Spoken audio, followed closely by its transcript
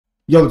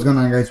Yo, what's going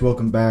on, guys?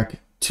 Welcome back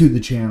to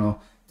the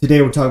channel.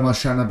 Today we're talking about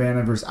Shauna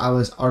Bannon versus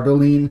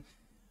Ardelean.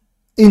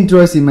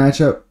 Interesting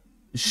matchup.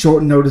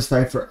 Short notice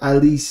fight for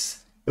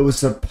Alice. It was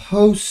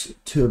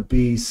supposed to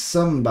be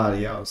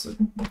somebody else.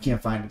 I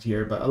can't find it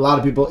here, but a lot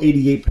of people,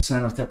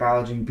 88% of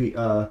Tapology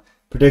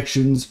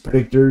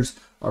predictors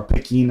are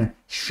picking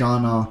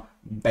Shauna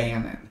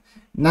Bannon.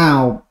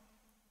 Now,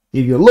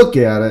 if you look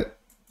at it,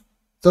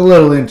 it's a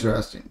little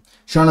interesting.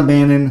 Shauna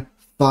Bannon,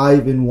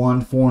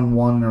 5-1,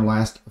 4-1 in her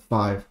last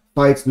 5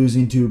 fights,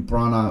 losing to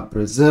Brana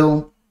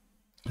Brazil,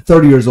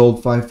 30 years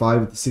old, 5'5",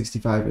 with a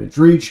 65-inch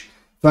reach,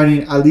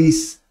 fighting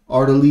Alice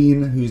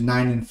Ardelean, who's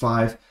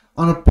 9-5,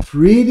 on a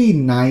pretty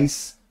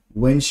nice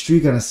win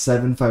streak, on a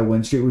 7-fight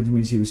win streak, which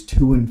means he was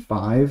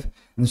 2-5 in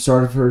the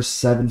start of her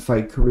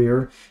 7-fight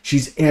career.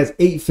 She has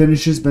 8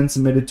 finishes, been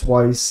submitted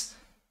twice,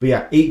 but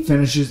yeah, 8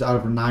 finishes out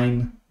of her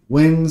 9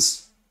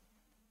 wins.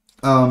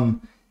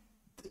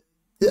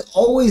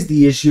 Always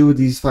the issue with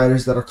these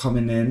fighters that are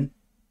coming in,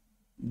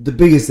 the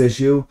biggest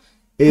issue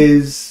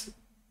is,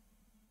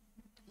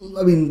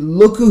 I mean,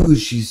 look at who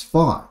she's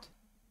fought.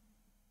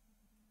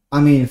 I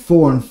mean,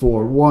 4-4,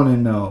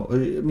 1-0.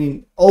 I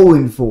mean,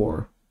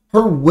 0-4.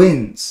 Her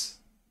wins,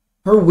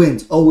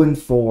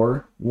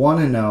 0-4,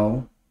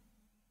 1-0,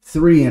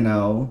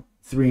 3-0,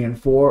 3-4,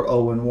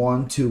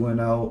 0-1,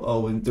 2-0,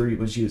 0-3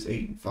 when she was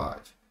 8-5.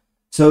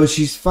 So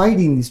she's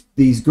fighting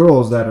these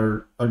girls that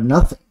are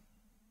nothing.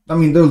 I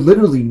mean, they're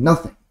literally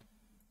nothing.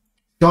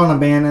 Shauna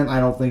Bannon, I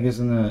don't think is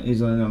in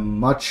a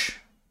much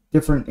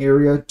different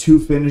area.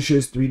 2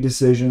 finishes, 3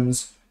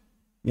 decisions.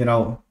 You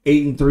know,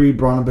 8-3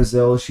 Brana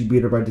Brazil. She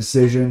beat her by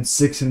decision.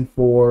 6-4,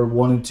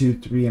 1-2, 3-0,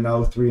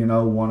 3-0,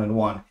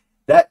 1-1.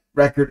 That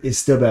record is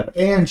still better.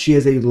 And she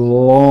has a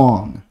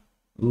long,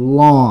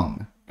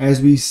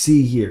 as we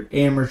see here,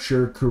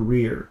 amateur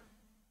career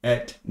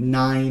at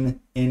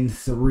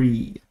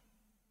 9-3.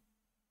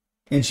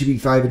 And she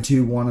beat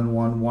 5-2,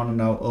 1-1,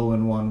 1-0,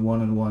 0-1,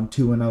 1-1,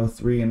 2-0,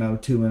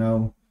 3-0,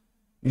 2-0.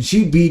 And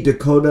she beat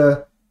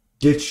Dakota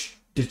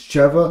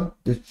Ditcheva,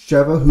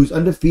 who's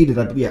undefeated,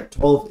 I believe, at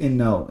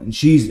 12-0. And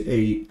she's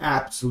a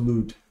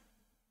absolute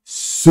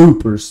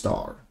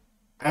superstar.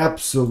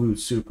 Absolute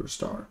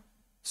superstar.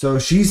 So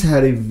she's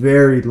had a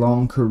very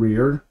long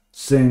career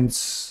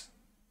since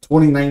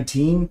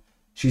 2019.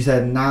 She's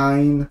had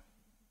 9,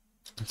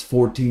 that's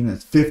 14,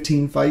 that's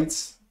 15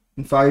 fights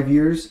in 5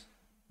 years.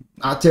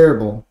 Not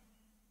terrible.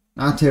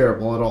 Not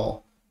terrible at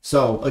all.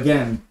 So,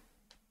 again,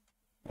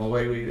 well,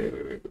 wait. Hold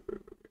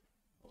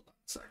on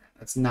a second.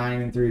 That's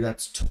 9-3,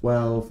 that's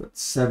 12,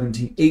 that's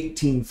 17,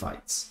 18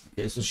 fights.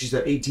 Okay, so she's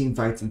had 18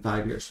 fights in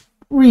 5 years.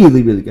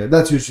 Really, really good.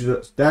 That's who she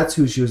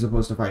was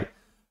supposed to fight.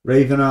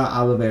 Ravena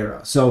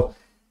Oliveira. So,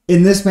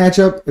 in this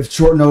matchup, if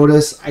short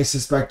notice, I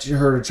suspect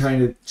her try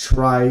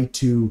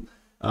to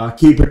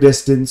keep her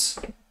distance.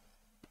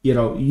 You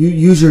know,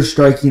 use her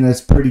striking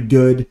that's pretty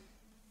good.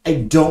 I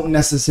don't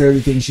necessarily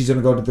think she's going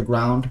to go to the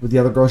ground. With the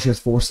other girl, she has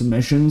 4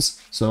 submissions.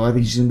 So I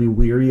think she's going to be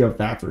weary of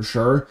that for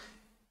sure.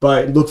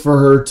 But look for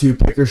her to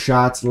pick her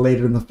shots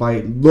later in the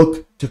fight.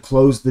 Look to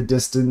close the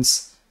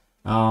distance.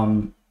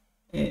 And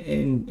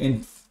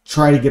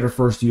try to get her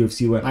first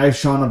UFC win. I have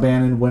Shauna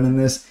Bannon winning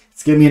this.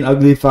 It's going to be an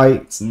ugly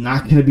fight. It's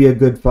not going to be a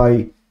good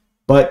fight.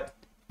 But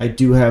I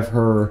do have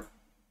her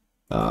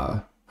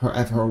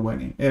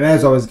winning. And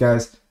as always,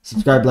 guys,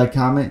 subscribe, like,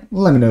 comment.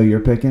 Let me know who you're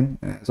picking.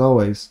 And as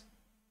always,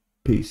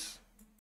 peace.